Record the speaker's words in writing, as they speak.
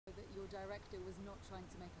director was not trying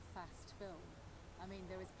to make a fast film. I mean,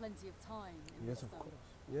 there is plenty of time in Yes, this of film. course.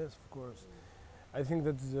 Yes, of course. I think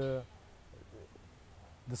that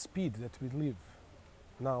the speed that we live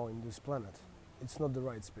now in this planet, it's not the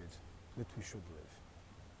right speed that we should live.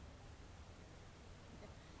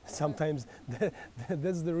 Sometimes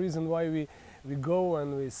that's the reason why we go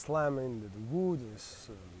and we slam into the wood,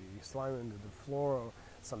 we slam into the floor or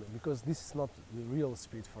something, because this is not the real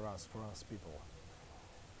speed for us people.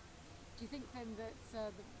 Do you think then that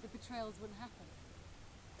the betrayals wouldn't happen?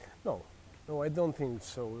 No, I don't think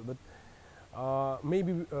so. But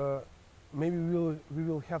maybe we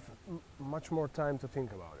will have much more time to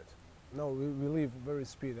think about it. No, we live very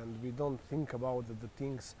speed and we don't think about the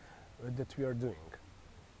things that we are doing.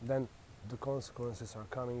 Then the consequences are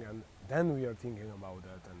coming, and then we are thinking about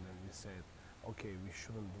that, and then we say, okay, we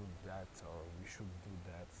shouldn't do that, or we should do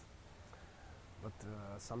that. But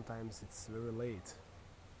sometimes it's very late.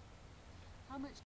 How much